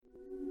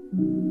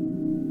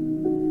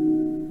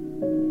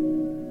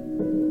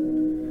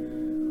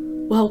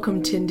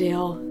Welcome,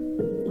 Tyndale.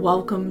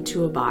 Welcome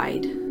to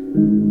Abide,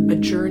 a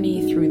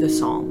journey through the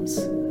Psalms.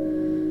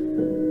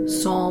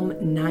 Psalm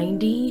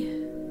 90,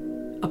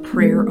 a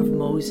prayer of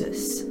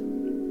Moses.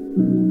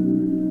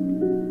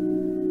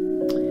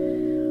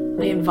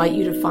 I invite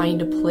you to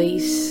find a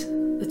place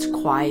that's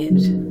quiet,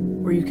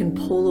 where you can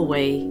pull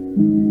away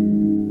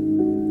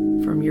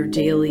from your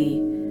daily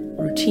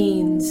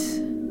routines,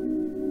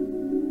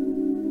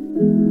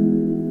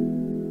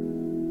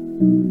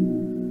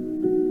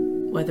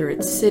 whether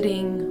it's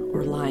sitting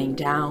or lying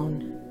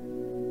down.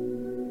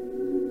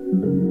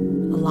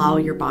 Allow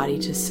your body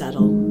to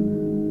settle.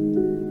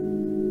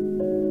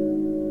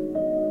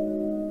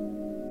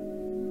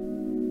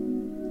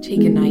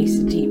 Take a nice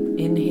deep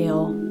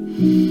inhale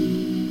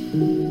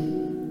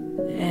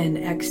and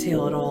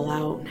exhale it all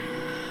out.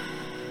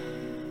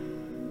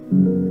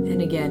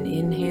 And again,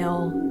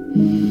 inhale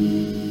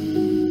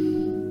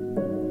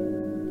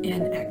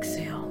and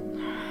exhale.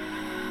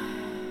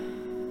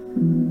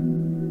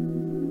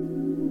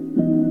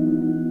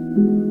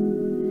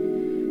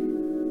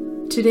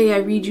 Today I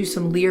read you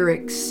some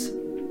lyrics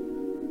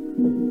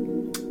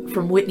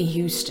from Whitney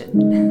Houston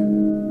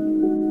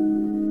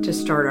to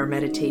start our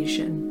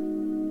meditation.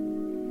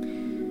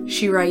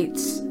 She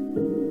writes,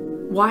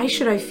 "Why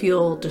should I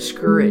feel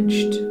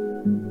discouraged?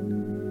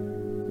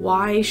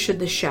 Why should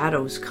the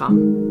shadows come?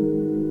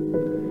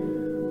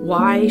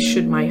 Why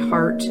should my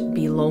heart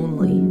be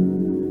lonely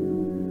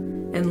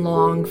and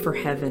long for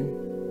heaven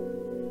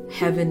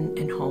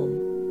and home?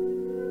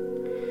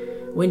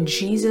 When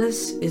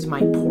Jesus is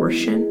my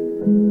portion,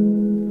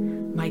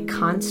 my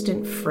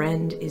constant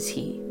friend is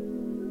he.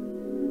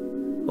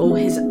 Oh,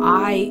 his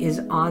eye is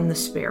on the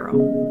sparrow,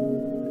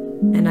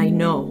 and I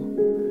know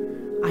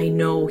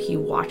he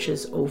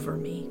watches over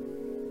me."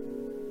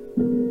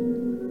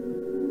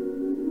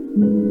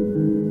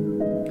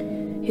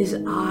 His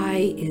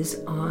eye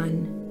is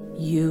on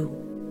you.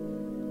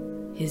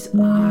 His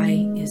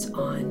eye is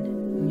on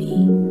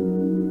me.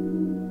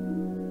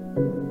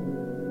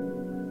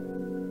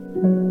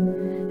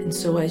 And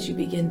so as you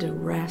begin to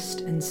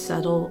rest and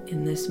settle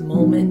in this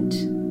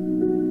moment,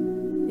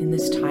 in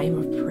this time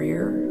of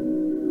prayer,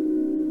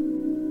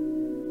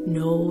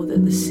 know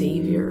that the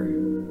Savior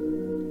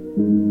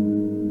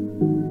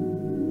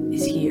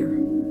is here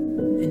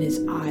and his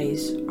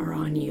eyes are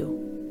on you.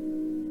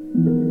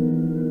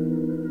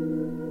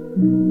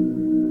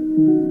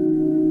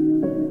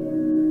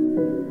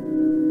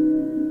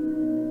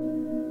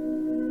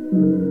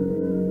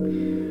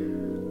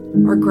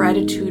 Our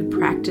gratitude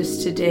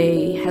practice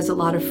today has a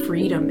lot of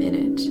freedom in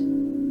it.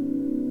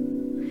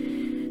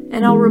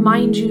 And I'll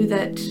remind you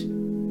that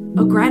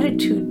a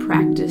gratitude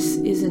practice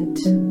isn't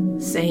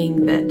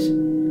saying that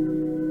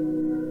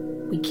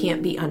we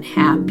can't be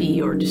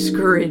unhappy or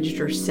discouraged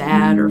or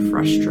sad or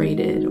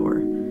frustrated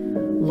or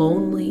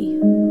lonely.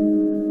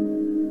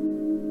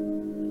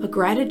 A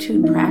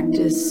gratitude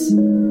practice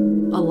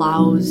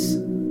allows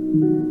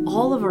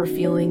all of our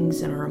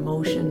feelings and our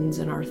emotions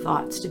and our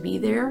thoughts to be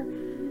there,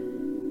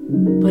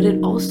 but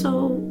it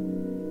also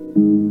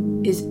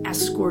is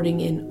escorting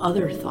in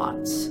other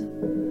thoughts,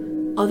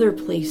 other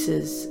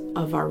places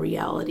of our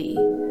reality,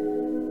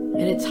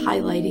 and it's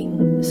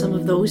highlighting some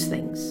of those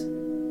things.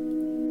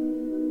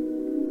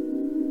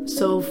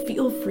 So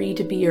feel free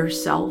to be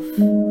yourself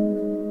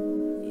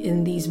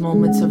in these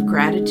moments of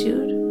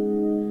gratitude,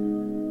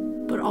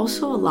 but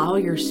also allow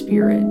your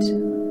spirit,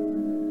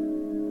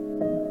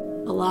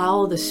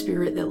 allow the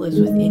spirit that lives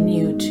within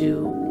you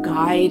to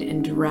guide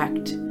and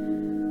direct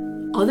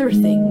other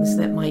things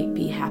that might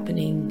be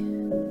happening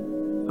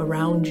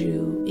around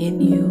you,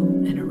 in you,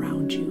 and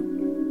around you.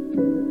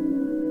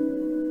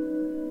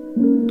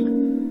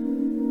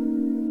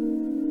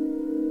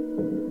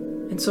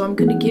 And so I'm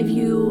going to give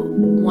you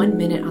 1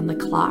 minute on the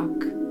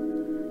clock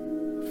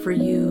for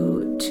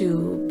you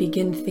to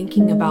begin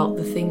thinking about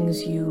the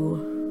things you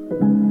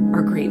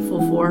are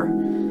grateful for.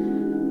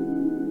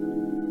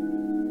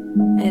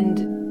 And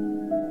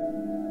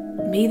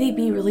may they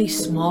be really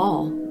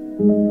small,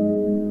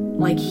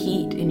 like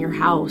heat in your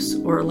house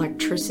or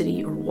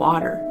electricity or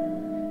water,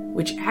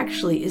 which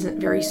actually isn't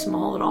very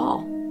small at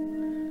all.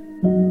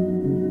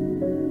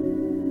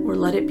 Or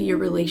let it be a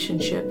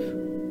relationship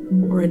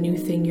or a new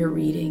thing you're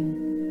reading,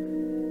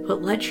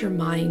 but let your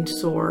mind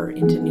soar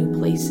into new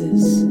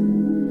places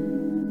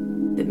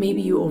that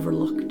maybe you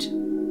overlooked.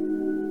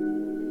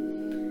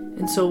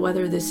 And so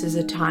whether this is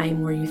a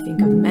time where you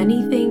think of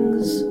many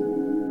things,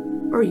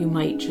 or you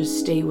might just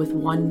stay with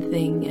one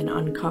thing and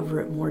uncover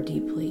it more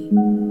deeply.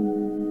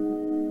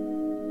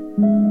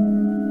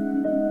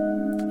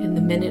 And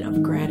the minute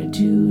of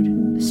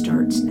gratitude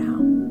starts now.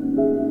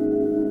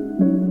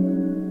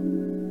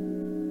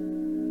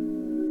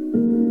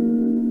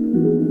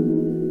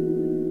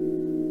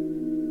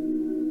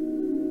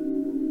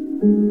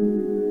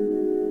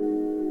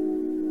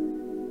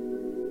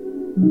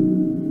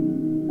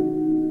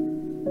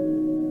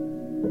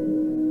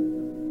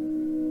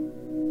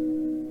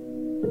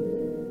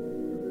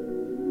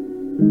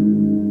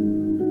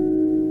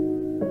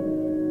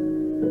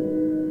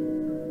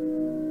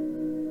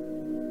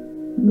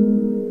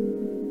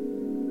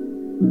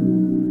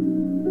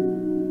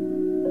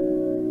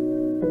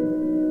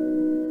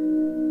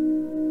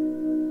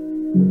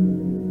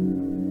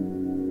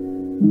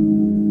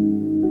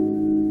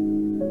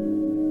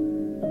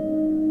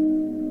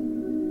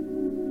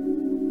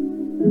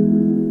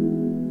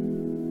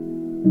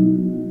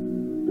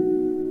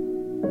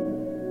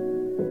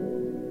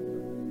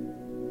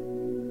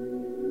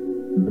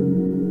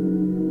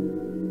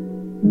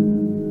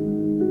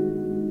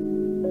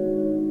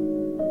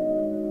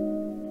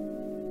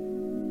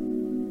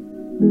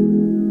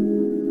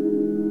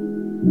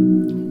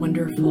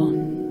 Wonderful.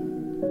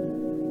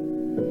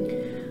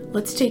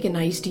 Let's take a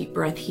nice deep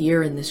breath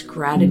here in this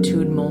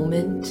gratitude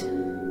moment.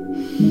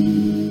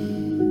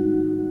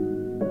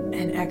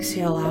 And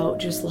exhale out,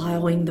 just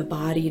allowing the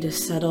body to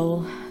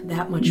settle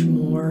that much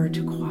more,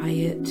 to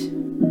quiet.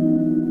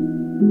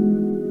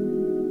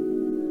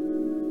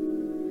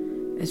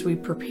 As we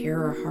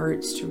prepare our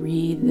hearts to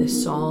read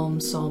this Psalm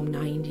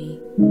 90.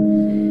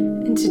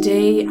 And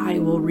today I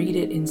will read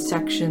it in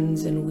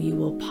sections and we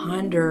will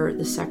ponder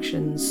the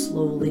sections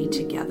slowly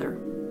together.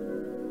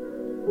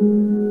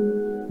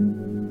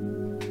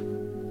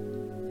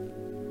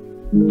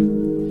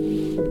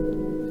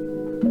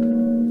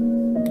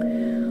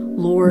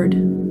 Lord,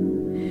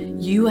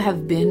 you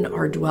have been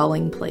our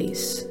dwelling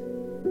place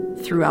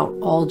throughout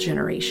all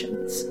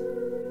generations.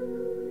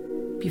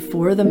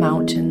 Before the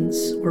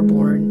mountains were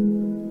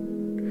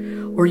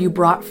born, or you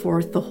brought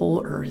forth the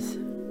whole earth,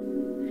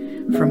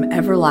 from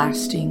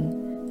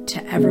everlasting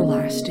to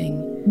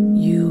everlasting,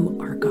 you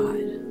are God.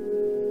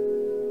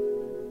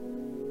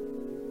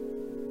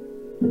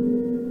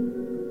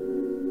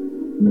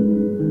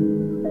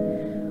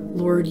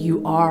 Lord,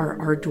 you are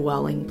our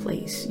dwelling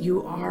place.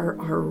 You are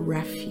our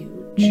refuge.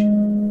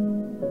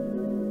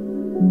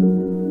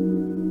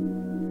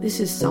 This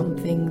is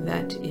something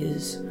that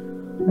is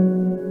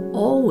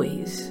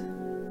always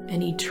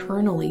and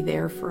eternally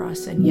there for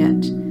us, and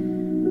yet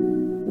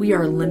we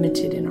are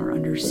limited in our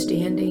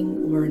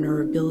understanding or in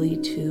our ability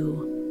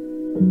to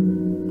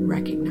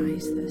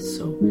recognize this.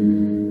 So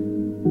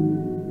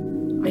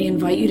I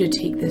invite you to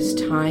take this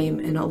time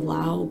and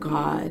allow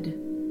God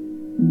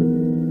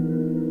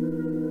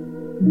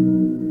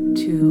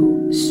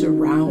to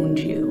surround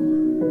you,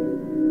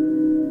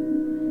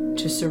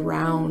 to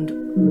surround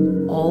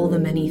all the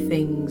many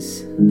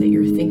things that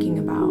you're thinking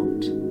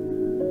about.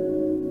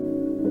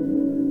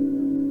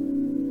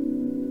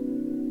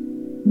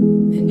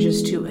 And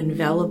just to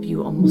envelop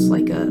you almost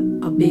like a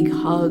big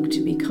hug,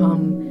 to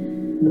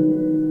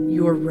become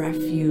your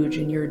refuge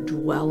and your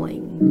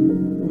dwelling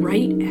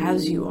right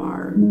as you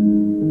are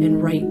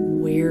and right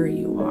where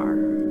you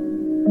are.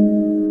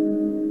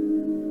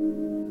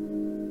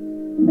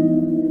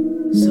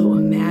 So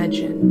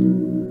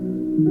imagine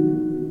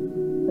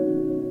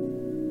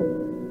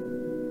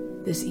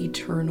this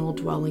eternal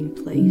dwelling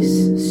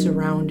place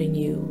surrounding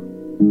you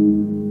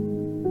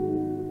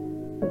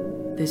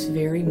this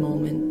very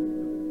moment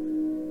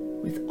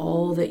with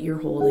all that you're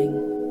holding,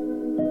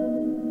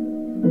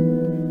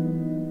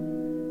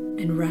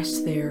 and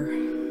rest there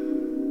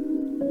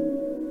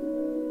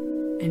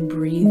and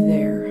breathe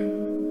there.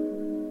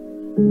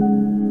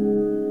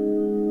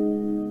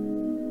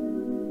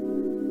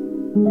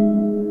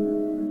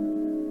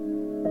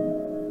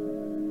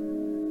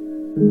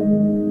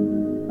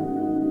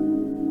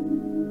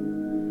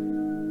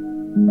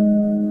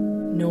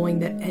 Knowing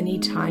that any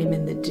time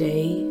in the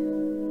day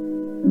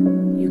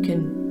you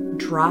can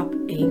drop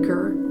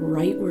anchor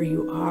right where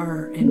you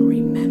are and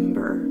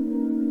remember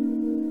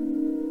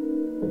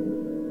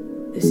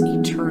this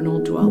eternal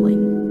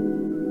dwelling.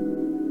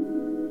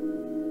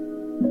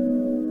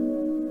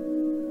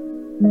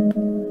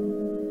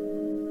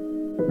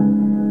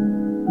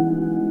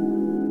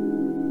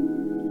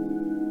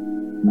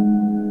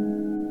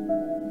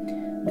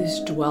 This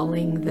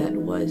dwelling that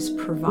was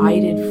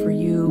provided for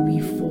you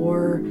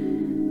before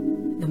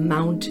the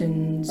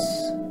mountains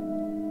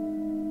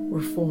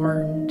were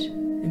formed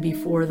and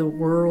before the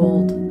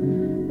world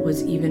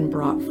was even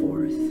brought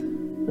forth.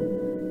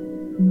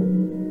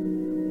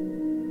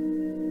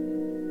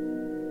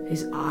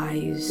 His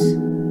eyes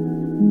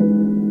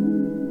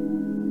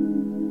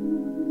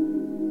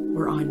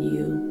were on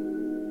you.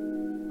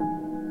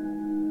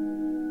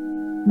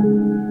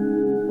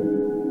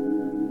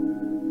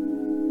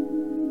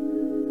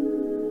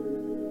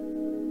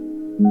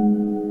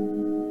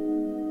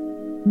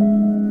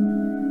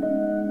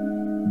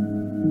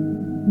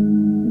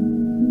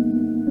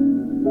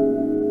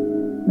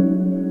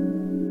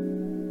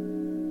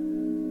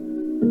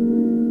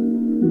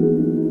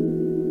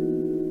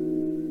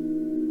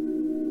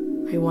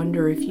 I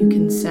wonder if you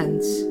can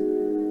sense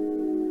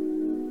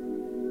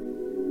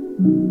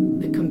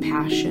the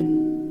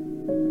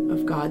compassion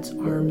of God's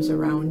arms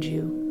around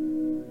you.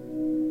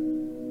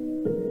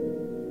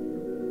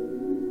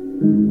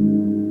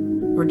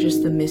 Or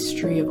just the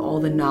mystery of all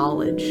the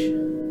knowledge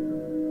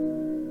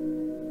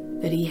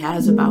that He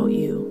has about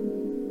you.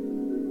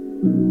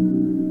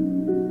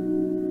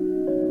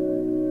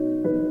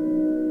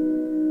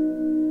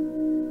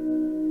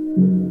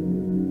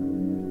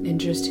 And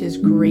just His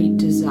great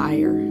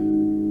desire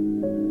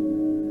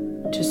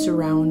to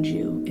surround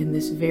you in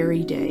this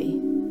very day.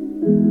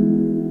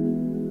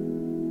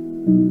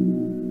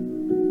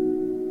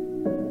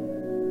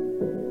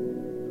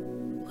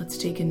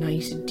 Let's take a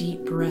nice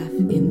deep breath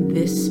in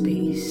this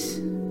space.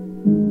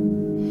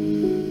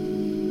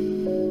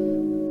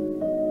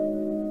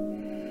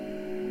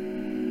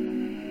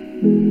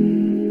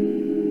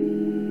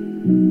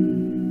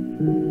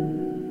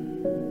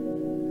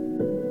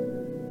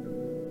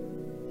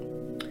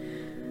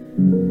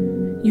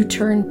 You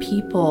turn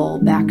people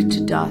back to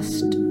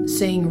dust,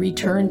 saying,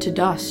 "Return to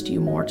dust, you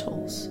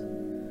mortals."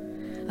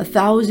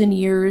 1,000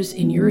 years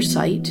in your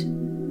sight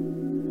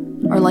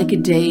are like a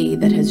day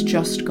that has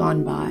just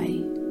gone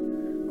by,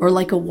 or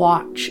like a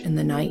watch in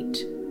the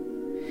night.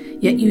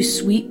 Yet you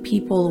sweep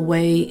people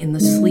away in the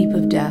sleep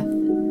of death.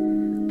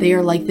 They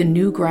are like the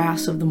new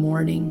grass of the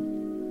morning.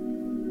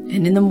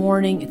 And in the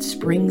morning it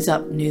springs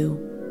up new,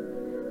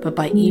 but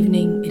by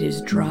evening it is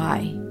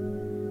dry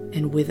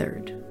and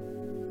withered.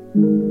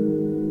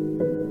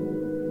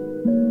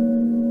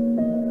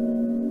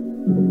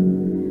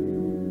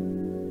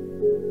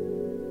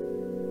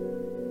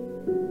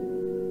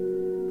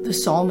 The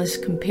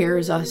psalmist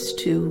compares us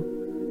to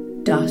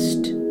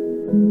dust,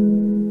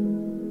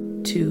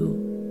 to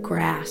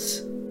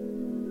grass,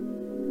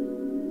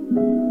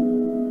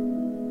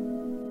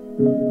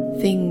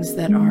 things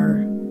that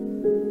are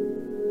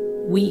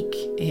weak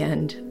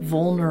and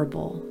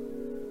vulnerable.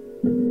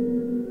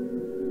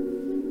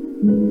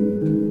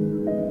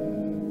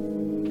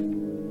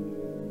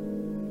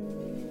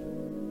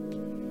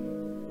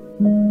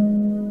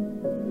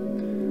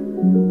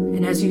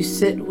 And as you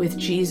sit with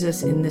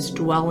Jesus in this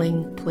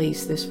dwelling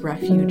place, this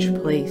refuge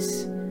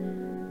place,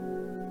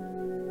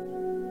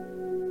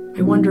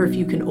 I wonder if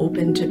you can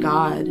open to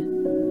God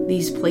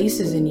these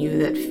places in you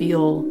that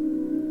feel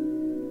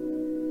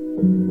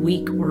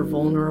weak or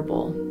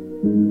vulnerable.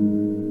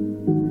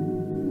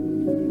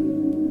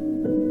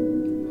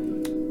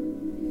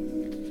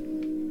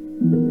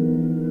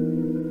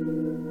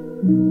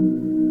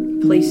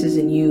 Places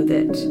in you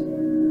that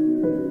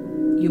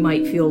you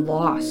might feel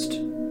lost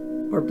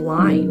or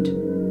blind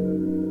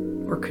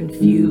or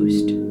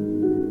confused.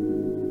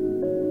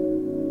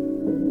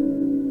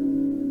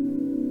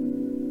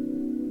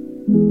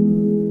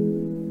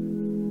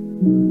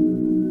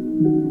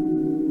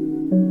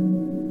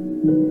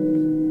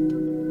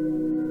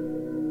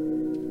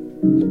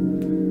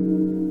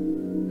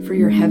 For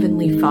your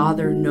Heavenly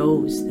Father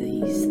knows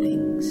these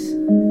things.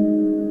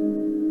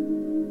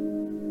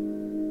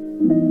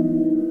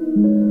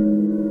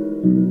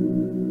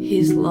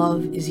 His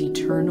love is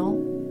eternal,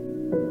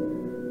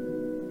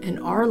 and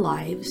our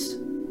lives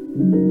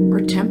are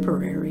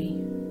temporary.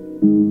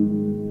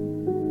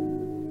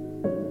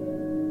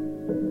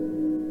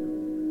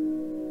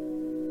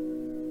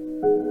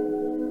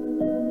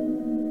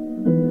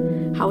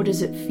 How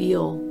does it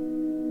feel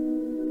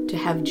to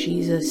have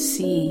Jesus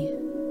see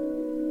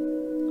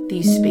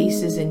these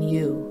spaces in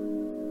you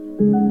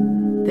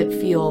that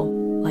feel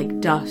like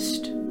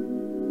dust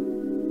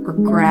or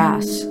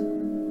grass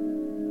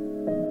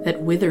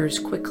that withers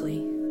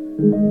quickly?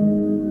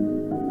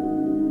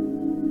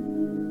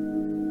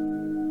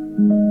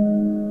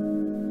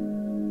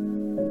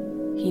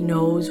 He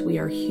knows we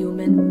are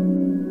human.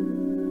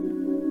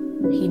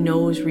 He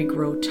knows we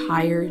grow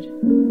tired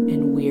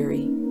and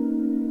weary.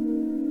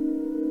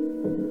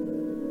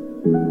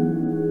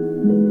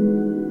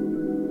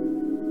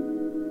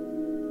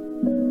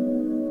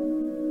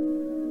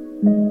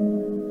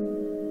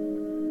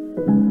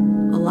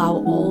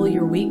 Allow all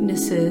your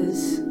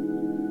weaknesses,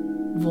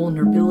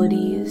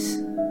 vulnerabilities,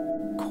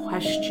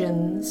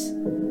 questions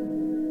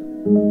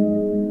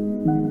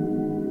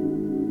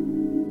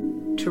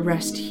to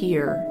rest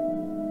here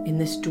in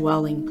this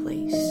dwelling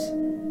place.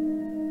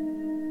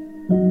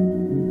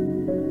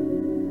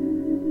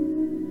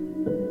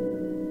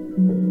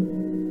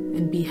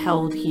 And be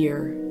held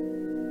here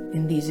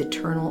in these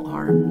eternal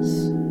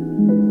arms.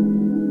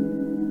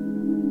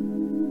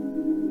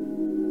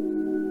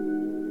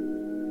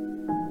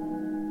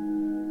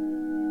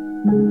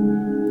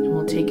 And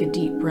we'll take a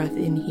deep breath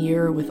in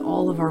here with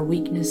all of our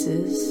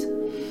weaknesses,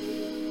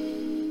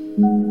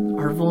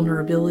 our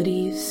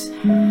vulnerabilities,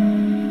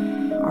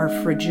 our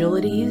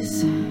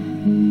fragilities,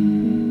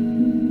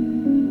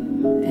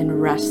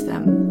 and rest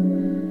them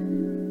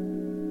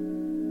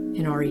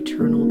in our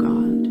eternal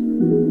God.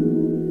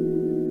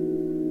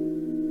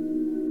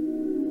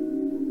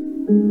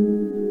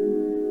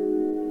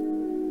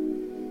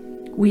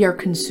 We are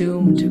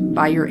consumed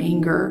by your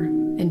anger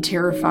and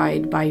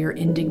terrified by your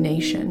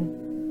indignation.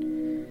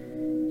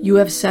 You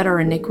have set our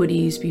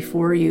iniquities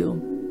before you,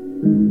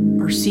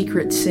 our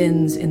secret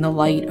sins in the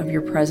light of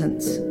your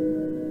presence.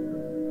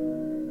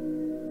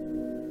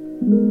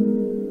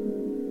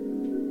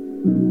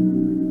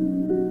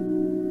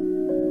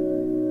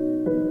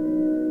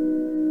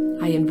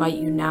 I invite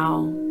you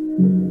now,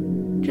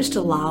 just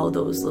allow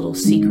those little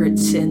secret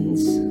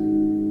sins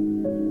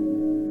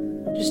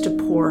just to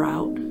pour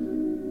out,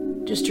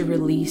 just to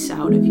release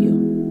out of you,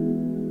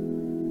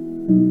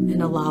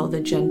 and allow the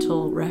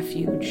gentle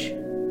refuge,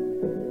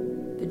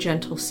 the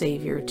gentle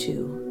Savior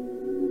to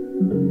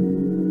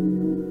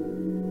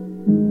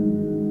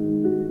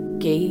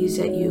gaze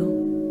at you,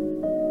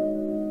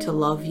 to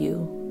love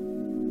you,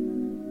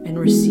 and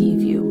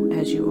receive you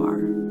as you are.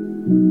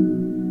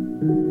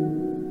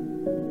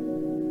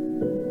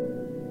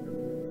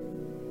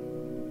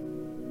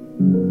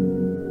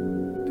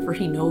 For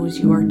he knows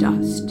you are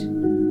dust.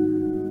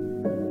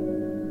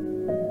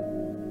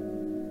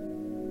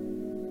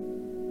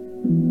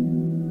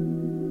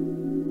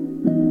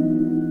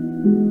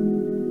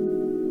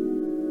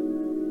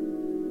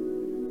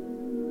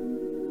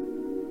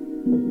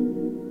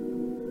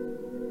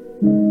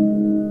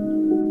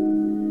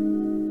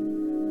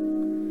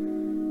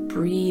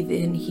 Breathe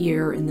in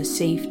here in the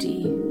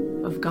safety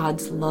of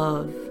God's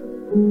love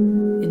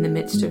in the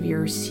midst of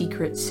your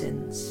secret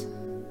sins.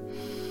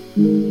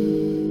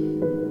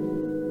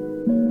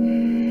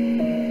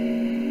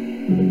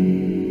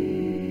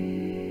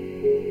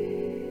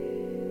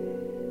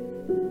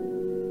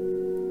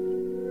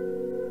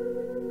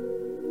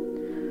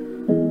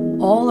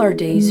 All our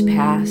days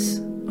pass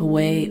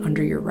away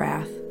under your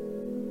wrath.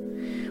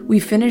 We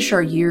finish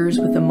our years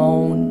with a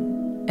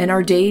moan, and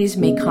our days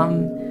may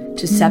come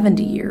to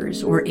 70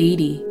 years or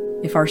 80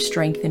 if our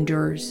strength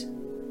endures.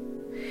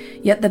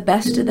 Yet the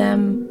best of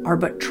them are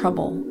but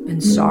trouble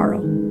and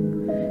sorrow,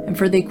 and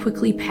for they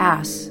quickly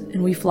pass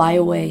and we fly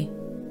away.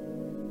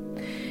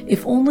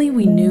 If only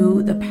we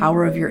knew the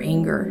power of your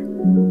anger.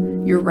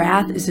 Your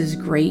wrath is as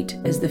great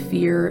as the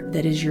fear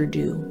that is your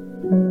due.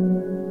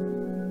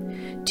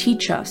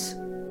 Teach us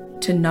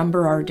to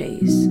number our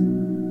days,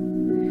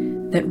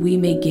 that we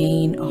may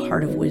gain a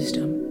heart of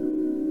wisdom.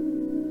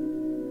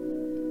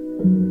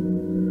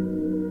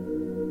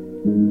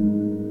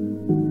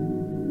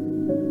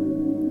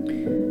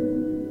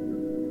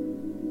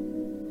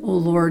 O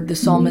Lord, the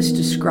psalmist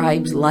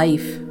describes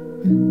life,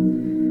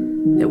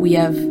 that we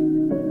have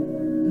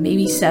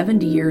maybe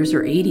 70 years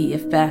or 80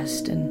 if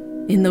best,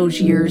 and in those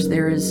years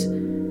there is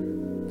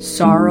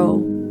sorrow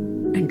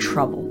and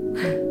trouble.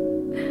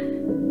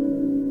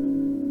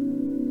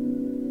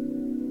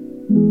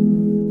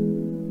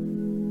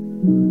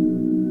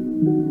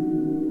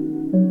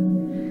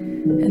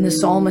 And the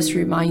psalmist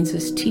reminds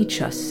us,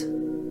 teach us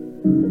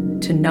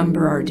to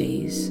number our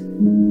days,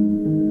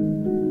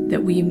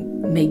 that we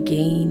may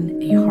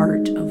gain a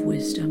heart of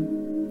wisdom.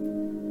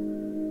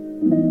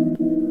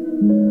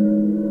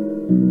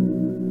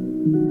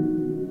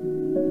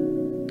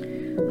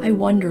 I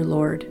wonder,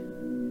 Lord,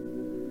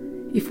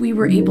 if we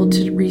were able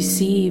to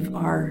receive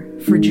our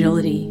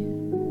fragility,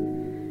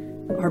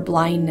 our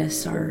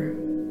blindness, our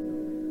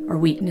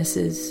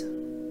weaknesses,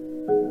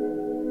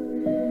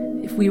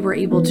 if we were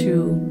able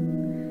to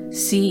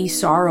see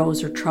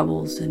sorrows or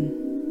troubles and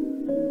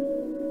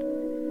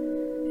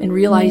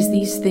realize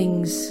these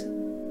things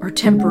are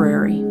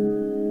temporary.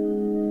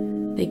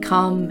 They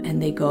come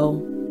and they go.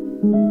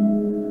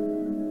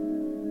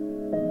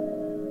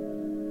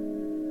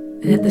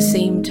 And at the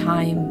same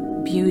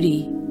time,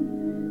 beauty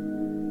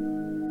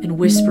and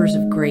whispers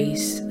of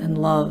grace and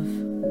love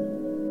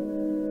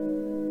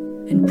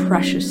and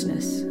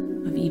preciousness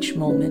of each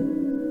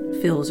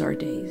moment fills our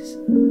days.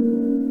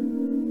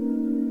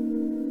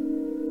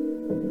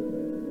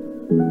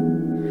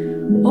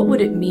 What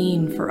would it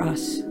mean for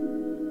us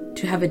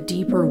to have a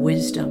deeper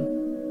wisdom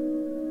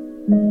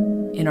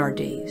in our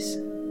days,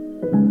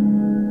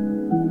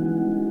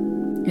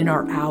 in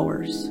our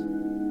hours?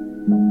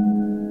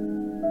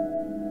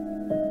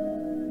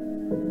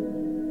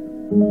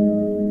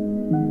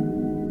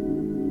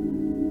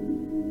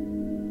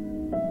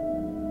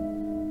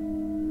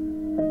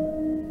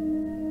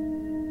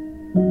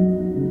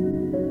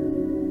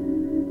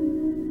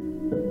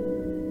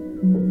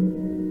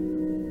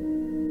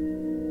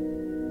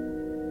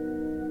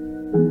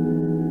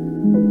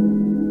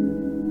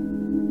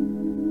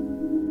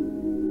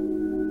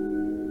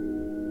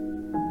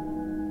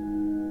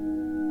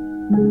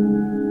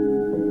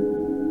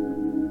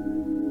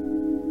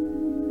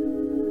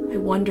 I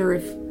wonder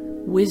if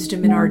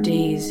wisdom in our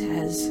days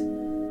has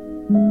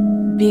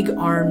big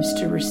arms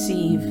to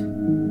receive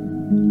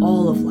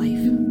all of life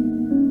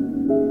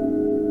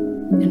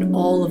and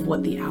all of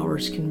what the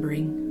hours can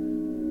bring.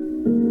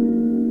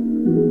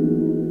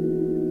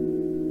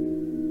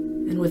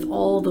 And with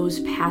all those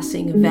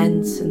passing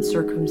events and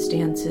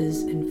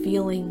circumstances and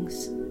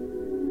feelings,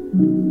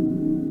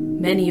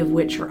 many of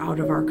which are out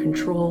of our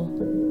control,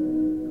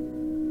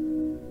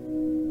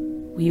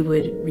 we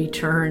would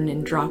return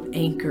and drop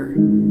anchor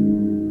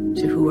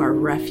to who our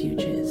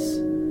refuge is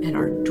and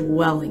our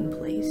dwelling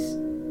place,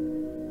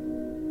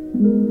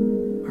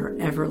 our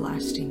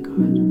everlasting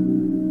God.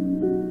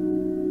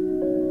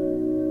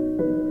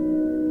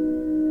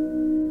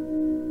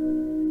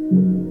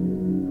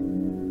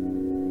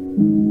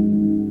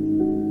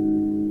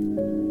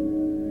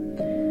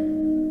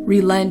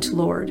 Relent,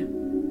 Lord.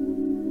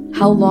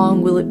 How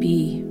long will it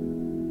be?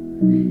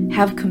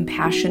 Have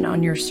compassion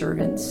on your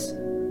servants.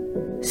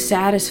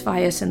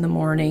 Satisfy us in the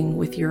morning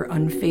with your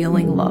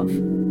unfailing love,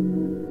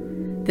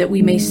 that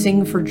we may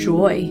sing for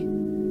joy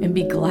and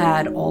be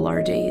glad all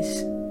our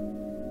days.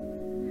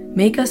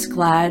 Make us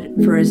glad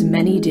for as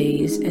many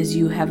days as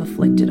you have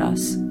afflicted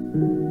us,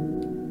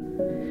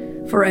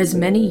 for as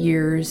many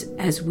years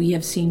as we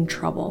have seen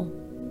trouble.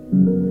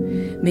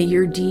 May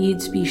your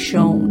deeds be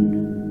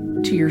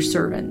shown to your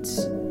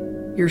servants,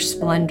 your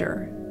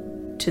splendor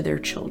to their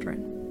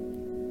children.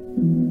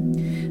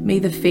 May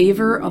the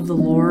favor of the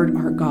Lord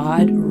our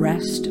God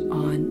rest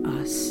on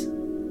us.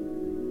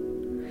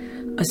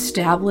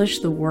 Establish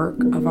the work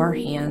of our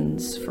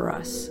hands for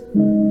us.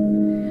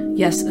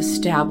 Yes,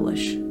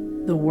 establish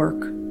the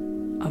work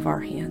of our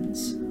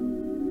hands.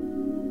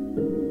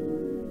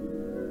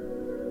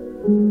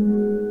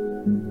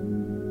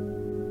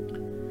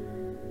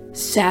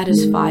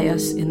 Satisfy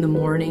us in the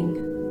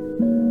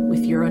morning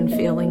with your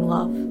unfailing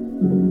love.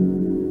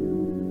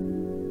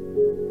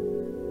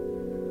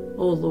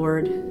 O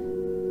Lord,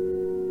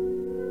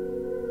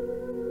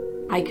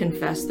 I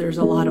confess there's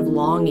a lot of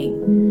longing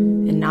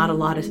and not a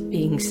lot of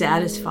being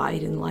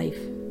satisfied in life.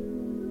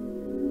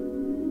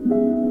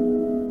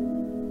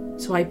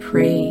 So I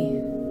pray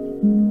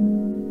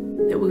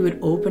that we would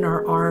open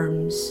our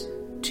arms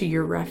to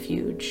your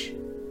refuge,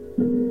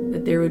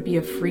 that there would be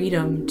a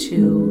freedom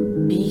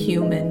to be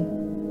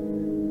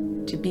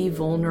human, to be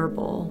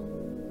vulnerable,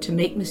 to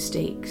make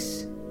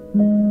mistakes.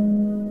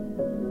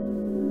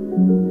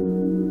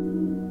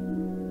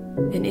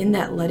 And in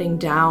that letting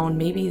down,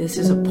 maybe this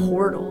is a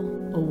portal,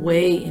 a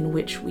way in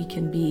which we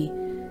can be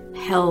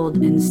held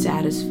and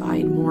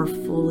satisfied more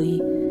fully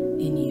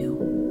in you.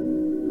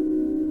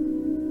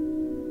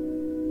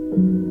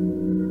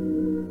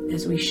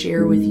 As we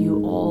share with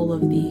you all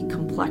of the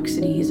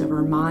complexities of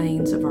our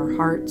minds, of our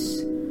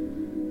hearts,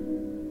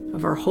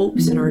 of our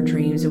hopes and our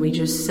dreams, and we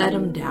just set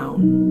them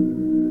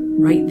down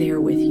right there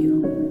with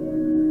you.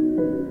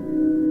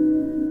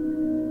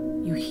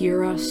 You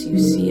hear us, you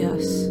see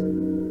us.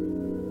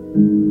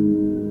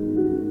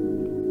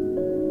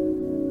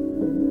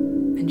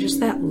 And just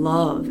that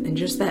love and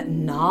just that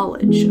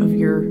knowledge of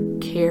your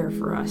care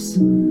for us,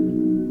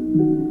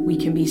 we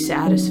can be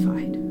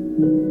satisfied.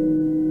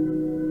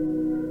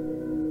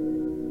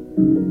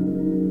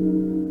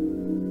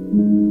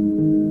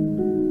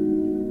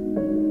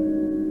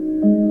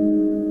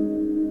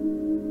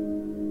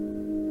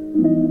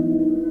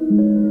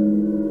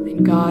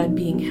 And God,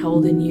 being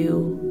held in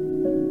you,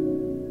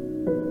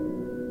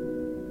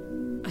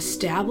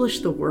 establish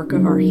the work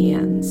of our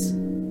hands.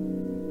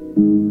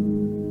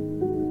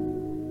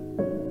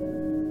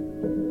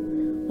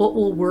 What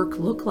will work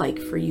look like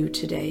for you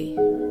today?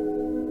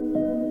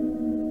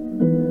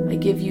 I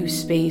give you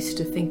space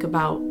to think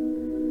about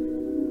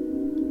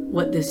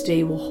what this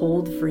day will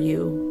hold for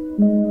you.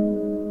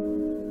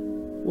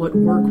 What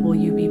work will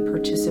you be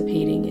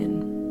participating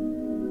in?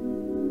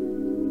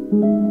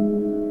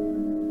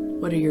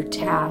 What are your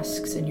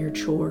tasks and your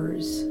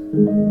chores?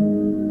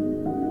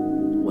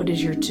 What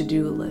is your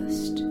to-do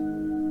list?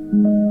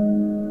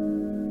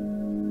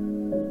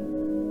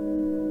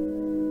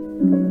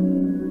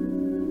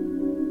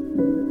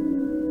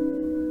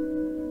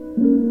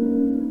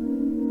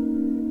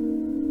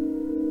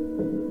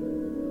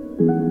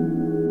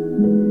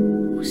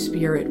 Oh,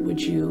 Spirit, would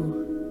you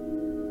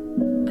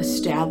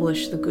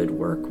establish the good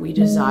work we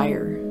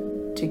desire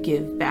to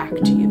give back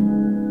to you?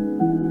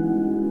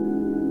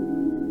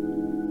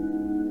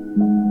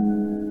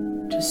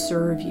 To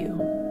serve you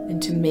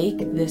and to make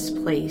this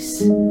place,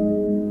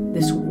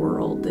 this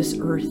world, this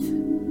earth,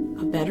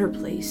 a better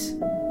place.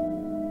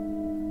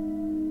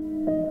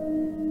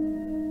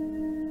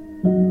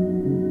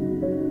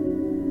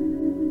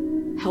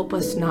 Help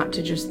us not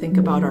to just think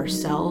about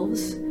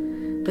ourselves,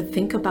 but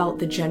think about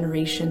the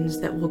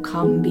generations that will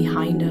come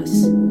behind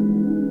us.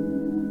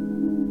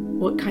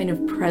 What kind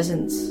of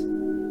presence,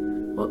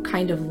 what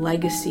kind of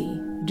legacy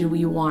do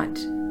we want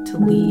to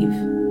leave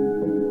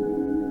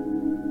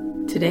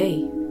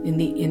today,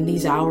 in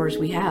these hours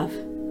we have?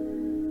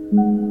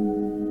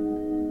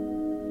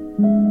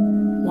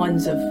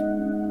 Ones of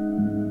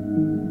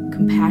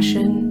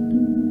compassion,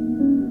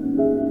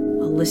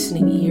 a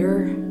listening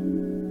ear,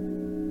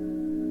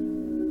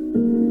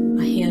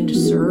 a hand to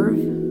serve,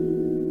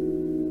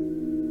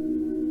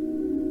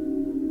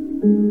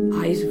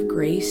 eyes of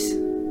grace.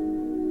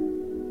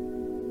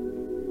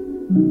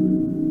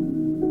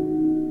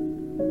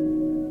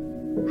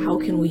 How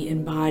can we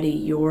embody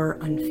your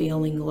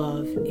unfailing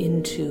love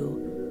into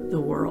the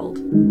world,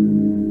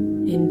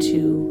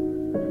 into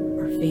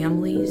our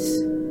families,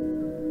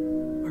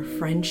 our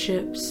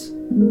friendships,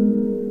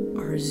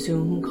 our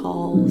Zoom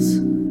calls?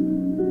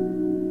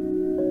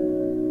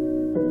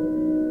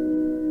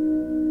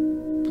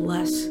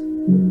 Bless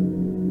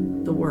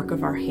the work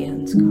of our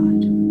hands,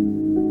 God,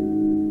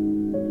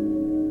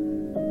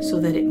 so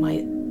that it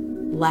might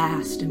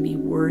last and be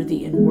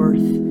worthy and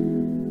worth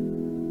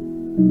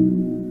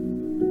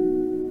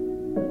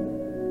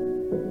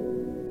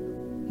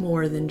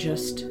more than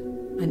just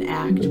an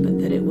act, but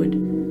that it would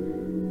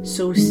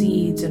sow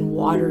seeds and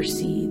water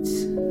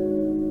seeds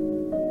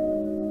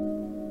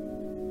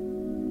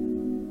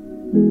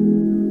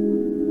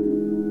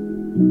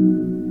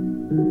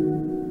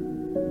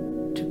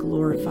to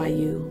glorify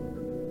you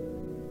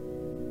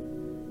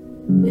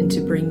and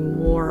to bring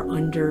more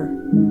under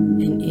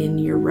and in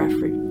your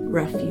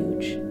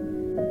refuge,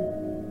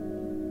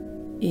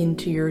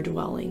 into your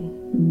dwelling,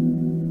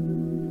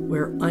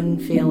 where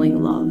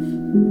unfailing love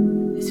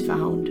is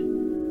found,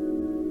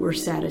 where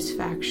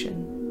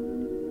satisfaction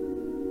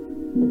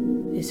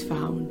is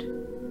found,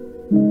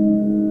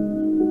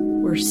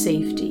 where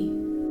safety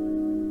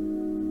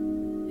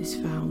is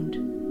found.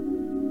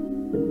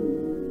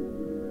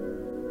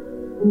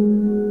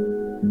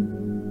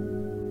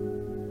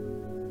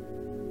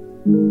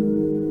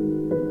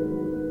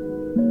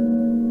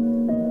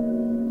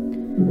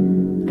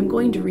 I'm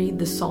going to read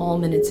the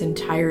psalm in its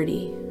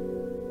entirety,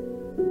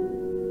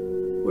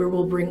 where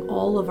we'll bring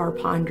all of our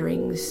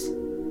ponderings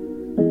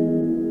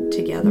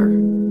together,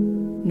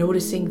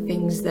 noticing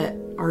things that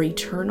are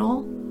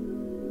eternal,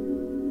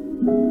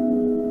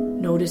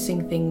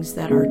 noticing things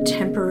that are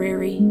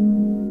temporary,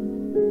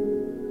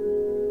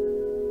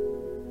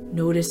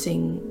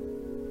 noticing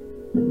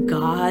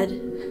God,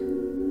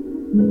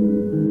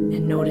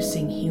 and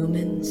noticing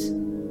humans.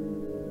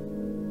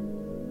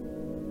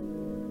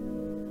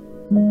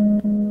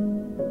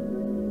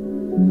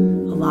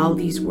 Allow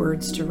these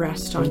words to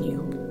rest on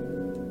you.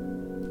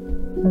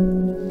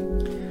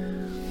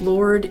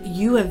 Lord,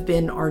 you have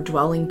been our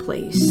dwelling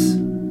place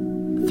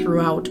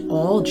throughout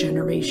all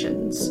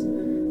generations,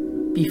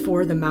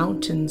 before the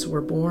mountains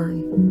were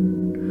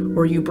born,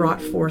 or you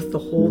brought forth the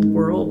whole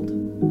world.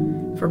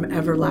 From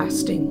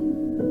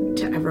everlasting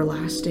to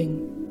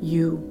everlasting,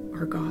 you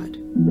are God.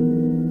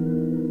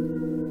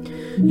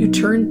 You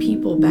turn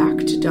people back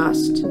to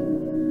dust,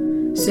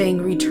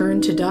 saying,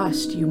 return to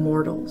dust, you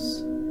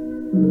mortals.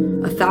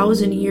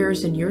 1,000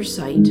 years in your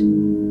sight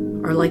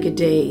are like a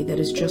day that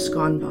has just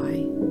gone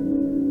by,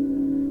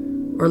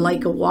 or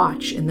like a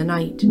watch in the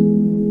night.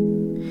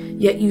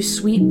 Yet you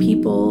sweep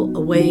people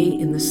away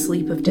in the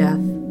sleep of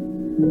death.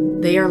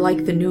 They are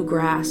like the new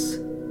grass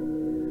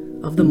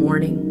of the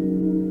morning.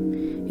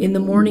 In the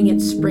morning it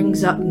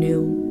springs up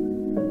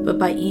new, but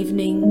by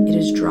evening it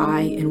is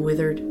dry and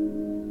withered.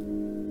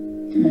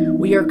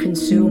 We are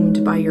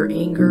consumed by your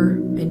anger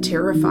and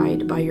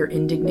terrified by your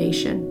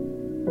indignation.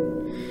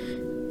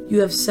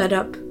 You have set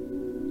up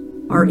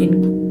our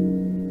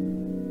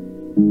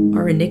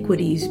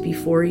iniquities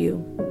before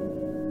you,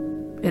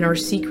 and our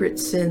secret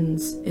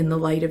sins in the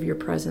light of your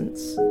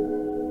presence.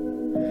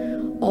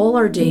 All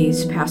our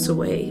days pass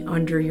away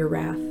under your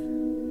wrath,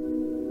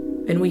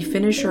 and we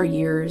finish our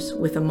years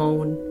with a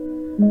moan.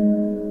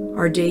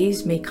 Our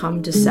days may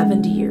come to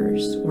 70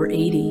 years or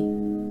 80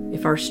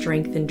 if our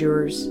strength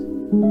endures.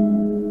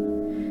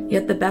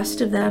 Yet the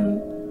best of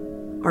them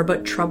are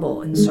but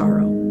trouble and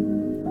sorrow,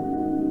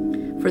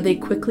 for they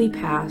quickly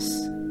pass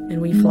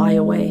and we fly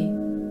away.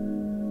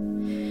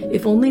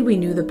 If only we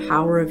knew the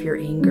power of your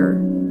anger.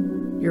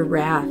 Your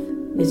wrath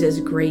is as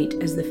great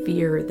as the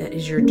fear that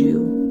is your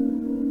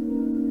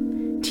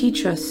due.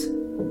 Teach us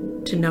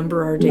to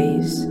number our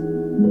days,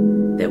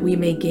 that we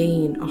may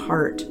gain a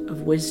heart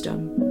of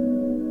wisdom.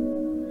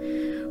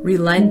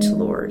 Relent,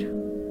 Lord.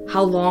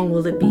 How long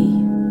will it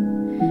be?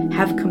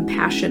 Have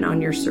compassion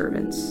on your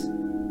servants,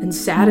 and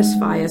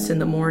satisfy us in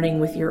the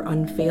morning with your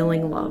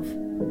unfailing love,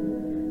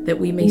 that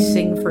we may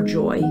sing for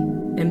joy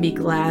and be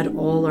glad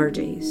all our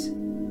days.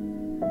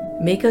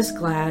 Make us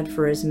glad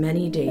for as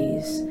many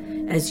days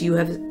as you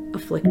have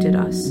afflicted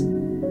us,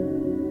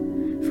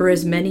 for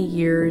as many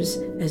years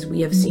as we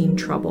have seen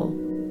trouble.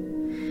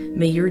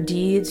 May your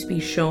deeds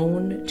be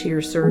shown to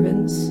your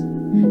servants,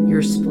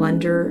 your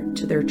splendor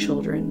to their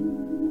children.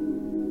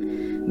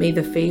 May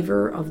the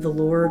favor of the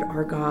Lord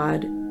our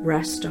God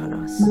rest on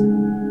us.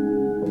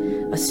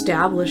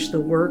 Establish the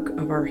work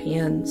of our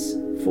hands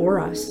for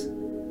us.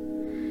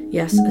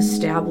 Yes,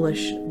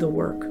 establish the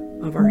work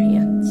of our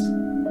hands.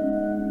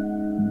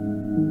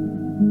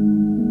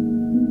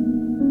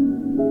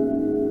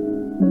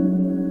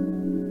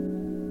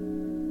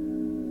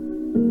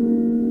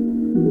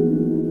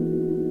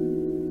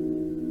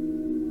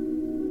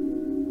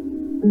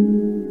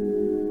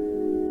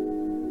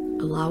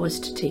 Allow us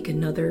to take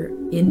another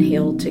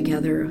inhale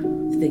together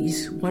of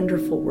these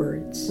wonderful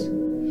words,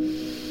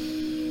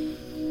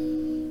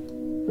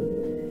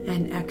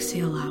 and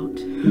exhale out.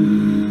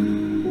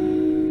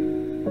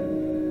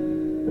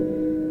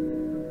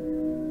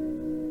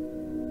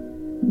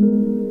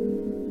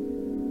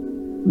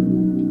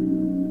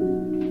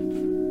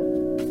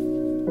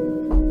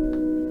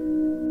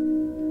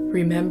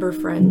 Remember,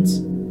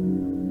 friends,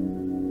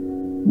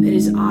 that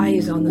his eye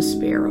is on the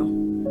sparrow.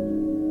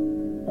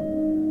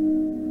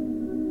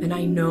 And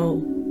I know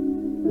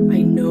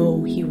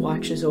he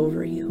watches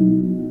over you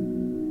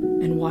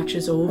and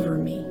watches over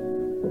me.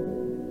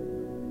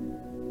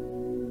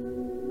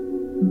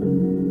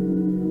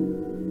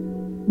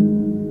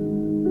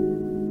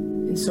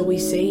 And so we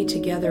say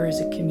together as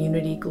a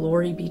community,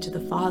 glory be to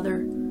the Father,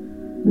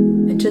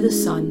 and to the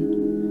Son,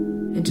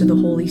 and to the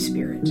Holy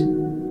Spirit,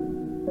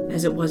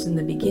 as it was in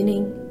the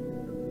beginning,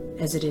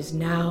 as it is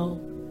now,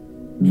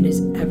 and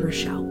as ever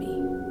shall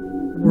be,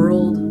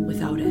 world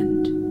without end.